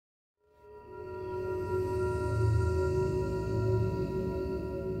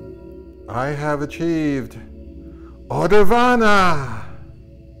I have achieved Audirvana!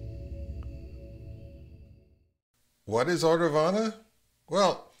 What is Audirvana?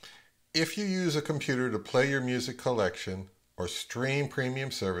 Well, if you use a computer to play your music collection or stream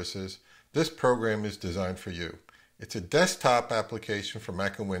premium services, this program is designed for you. It's a desktop application for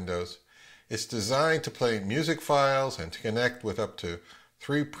Mac and Windows. It's designed to play music files and to connect with up to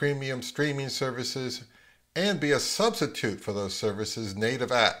 3 premium streaming services and be a substitute for those services'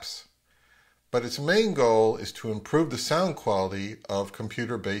 native apps. But its main goal is to improve the sound quality of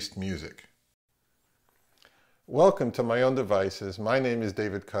computer-based music. Welcome to my own devices. My name is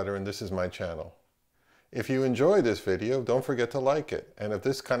David Cutter and this is my channel. If you enjoy this video, don't forget to like it. And if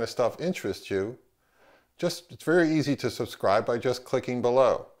this kind of stuff interests you, it's very easy to subscribe by just clicking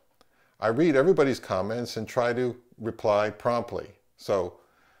below. I read everybody's comments and try to reply promptly.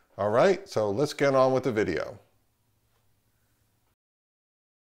 Alright, so let's get on with the video.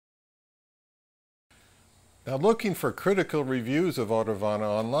 Now, looking for critical reviews of Audirvana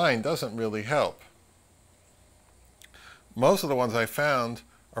online doesn't really help. Most of the ones I found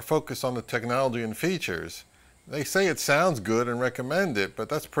are focused on the technology and features. They say it sounds good and recommend it, but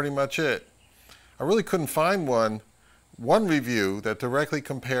that's pretty much it. I really couldn't find one review that directly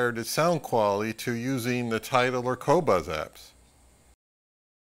compared its sound quality to using the Tidal or Qobuz apps.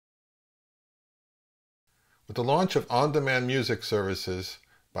 With the launch of on-demand music services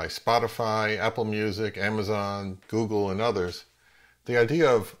by Spotify, Apple Music, Amazon, Google, and others, the idea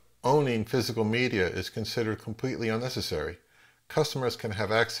of owning physical media is considered completely unnecessary. Customers can have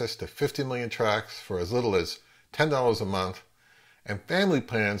access to 50 million tracks for as little as $10 a month, and family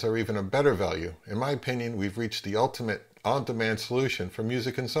plans are even a better value. In my opinion, we've reached the ultimate on-demand solution for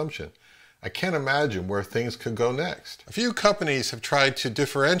music consumption. I can't imagine where things could go next. A few companies have tried to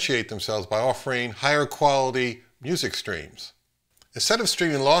differentiate themselves by offering higher quality music streams. Instead of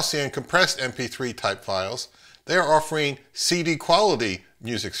streaming lossy and compressed MP3 type files, they are offering CD quality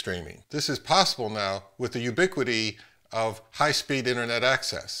music streaming. This is possible now with the ubiquity of high-speed internet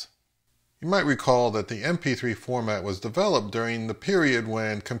access. You might recall that the MP3 format was developed during the period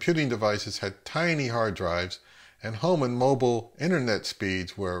when computing devices had tiny hard drives and home and mobile internet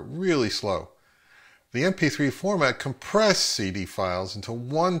speeds were really slow. The MP3 format compressed CD files into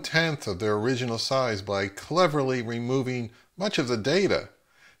 1/10 of their original size by cleverly removing much of the data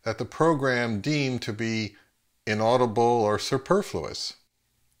that the program deemed to be inaudible or superfluous.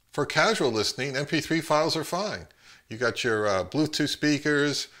 For casual listening, MP3 files are fine. You got your Bluetooth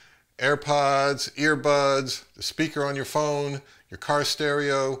speakers, AirPods, earbuds, the speaker on your phone, your car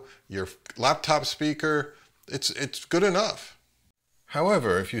stereo, your laptop speaker. It's good enough.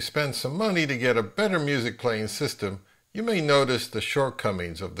 However, if you spend some money to get a better music playing system, you may notice the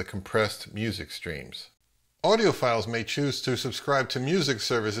shortcomings of the compressed music streams. Audiophiles may choose to subscribe to music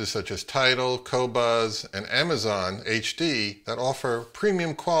services such as Tidal, Qobuz, and Amazon HD that offer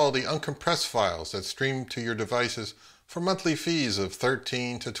premium quality uncompressed files that stream to your devices for monthly fees of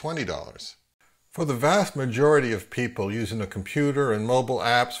 $13 to $20. For the vast majority of people, using a computer and mobile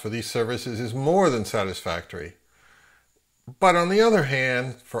apps for these services is more than satisfactory. But on the other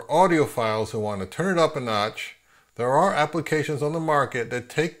hand, for audiophiles who want to turn it up a notch, there are applications on the market that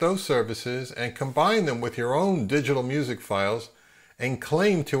take those services and combine them with your own digital music files and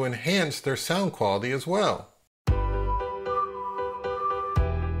claim to enhance their sound quality as well.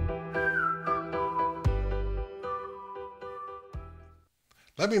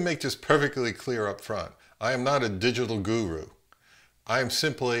 Let me make this perfectly clear up front. I am not a digital guru. I am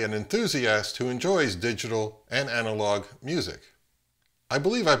simply an enthusiast who enjoys digital and analog music. I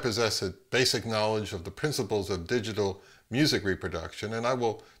believe I possess a basic knowledge of the principles of digital music reproduction, and I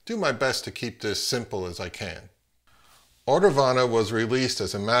will do my best to keep this simple as I can. Audirvana was released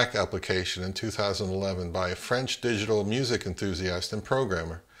as a Mac application in 2011 by a French digital music enthusiast and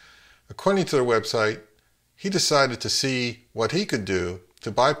programmer. According to their website, he decided to see what he could do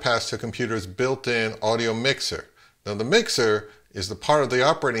to bypass the computer's built-in audio mixer. Now, the mixer is the part of the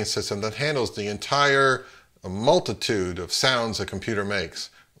operating system that handles the entire multitude of sounds a computer makes,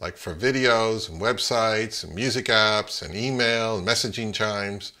 like for videos and websites and music apps and email and messaging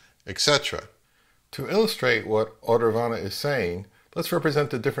chimes, etc. To illustrate what Audirvana is saying, let's represent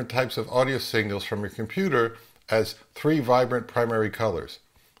the different types of audio signals from your computer as 3 vibrant primary colors.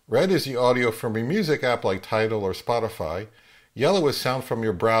 Red is the audio from your music app like Tidal or Spotify. Yellow is sound from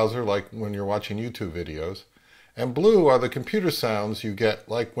your browser, like when you're watching YouTube videos. And blue are the computer sounds you get,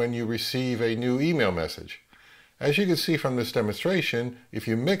 like when you receive a new email message. As you can see from this demonstration, if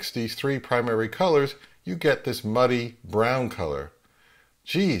you mix these 3 primary colors, you get this muddy brown color.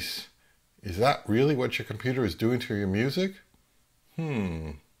 Geez, is that really what your computer is doing to your music?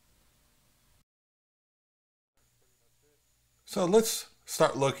 So let's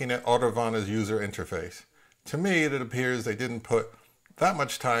start looking at Audirvana's user interface. To me, it appears they didn't put that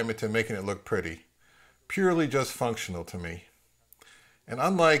much time into making it look pretty. Purely just functional to me. And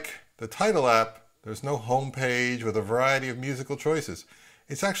unlike the Tidal app, there's no home page with a variety of musical choices.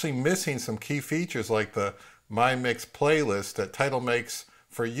 It's actually missing some key features like the My Mix playlist that Tidal makes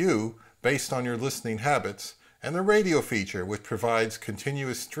for you based on your listening habits, and the radio feature, which provides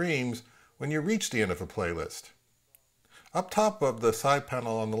continuous streams when you reach the end of a playlist. Up top of the side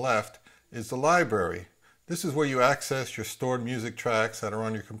panel on the left is the library. This is where you access your stored music tracks that are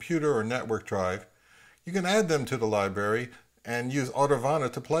on your computer or network drive. You can add them to the library and use Audirvana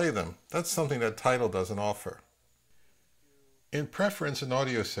to play them. That's something that Tidal doesn't offer. In preference and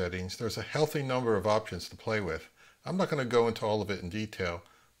audio settings, there's a healthy number of options to play with. I'm not going to go into all of it in detail,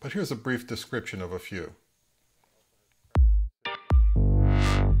 but here's a brief description of a few.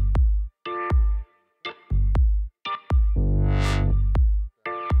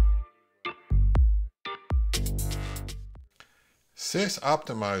 Sys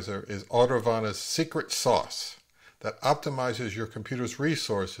Optimizer is Audirvana's secret sauce that optimizes your computer's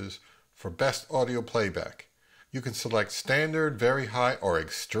resources for best audio playback. You can select standard, very high, or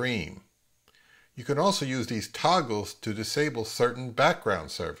extreme. You can also use these toggles to disable certain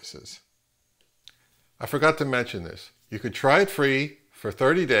background services. I forgot to mention this. You could try it free for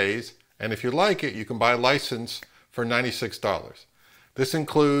 30 days, and if you like it, you can buy a license for $96. This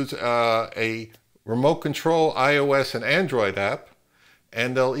includes a remote control iOS and Android app,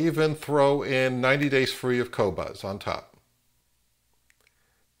 and they'll even throw in 90 days free of Qobuz on top.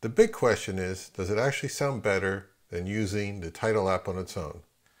 The big question is, does it actually sound better than using the Tidal app on its own?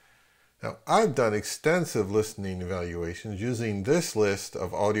 Now, I've done extensive listening evaluations using this list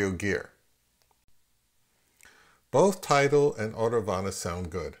of audio gear. Both Tidal and Audirvana sound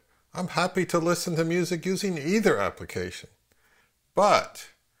good. I'm happy to listen to music using either application. But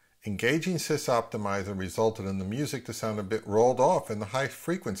engaging Sys Optimizer resulted in the music to sound a bit rolled off in the high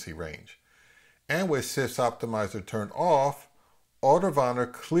frequency range. And with Sys Optimizer turned off,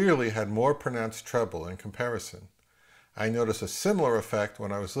 Audirvana clearly had more pronounced treble in comparison. I noticed a similar effect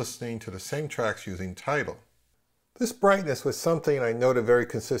when I was listening to the same tracks using Tidal. This brightness was something I noted very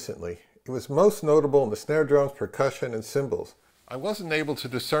consistently. It was most notable in the snare drums, percussion, and cymbals. I wasn't able to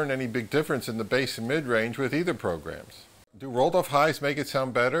discern any big difference in the bass and mid-range with either programs. Do rolled off highs make it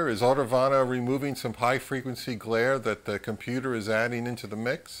sound better? Is Audirvana removing some high frequency glare that the computer is adding into the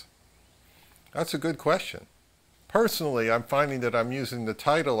mix? That's a good question. Personally, I'm finding that I'm using the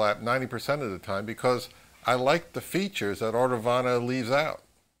Tidal app 90% of the time because I like the features that Audirvana leaves out.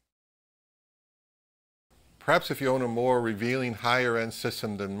 Perhaps if you own a more revealing higher-end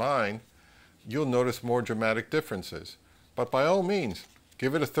system than mine, you'll notice more dramatic differences. But by all means,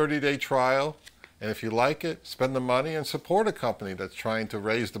 give it a 30-day trial, and if you like it, spend the money and support a company that's trying to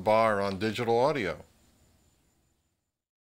raise the bar on digital audio.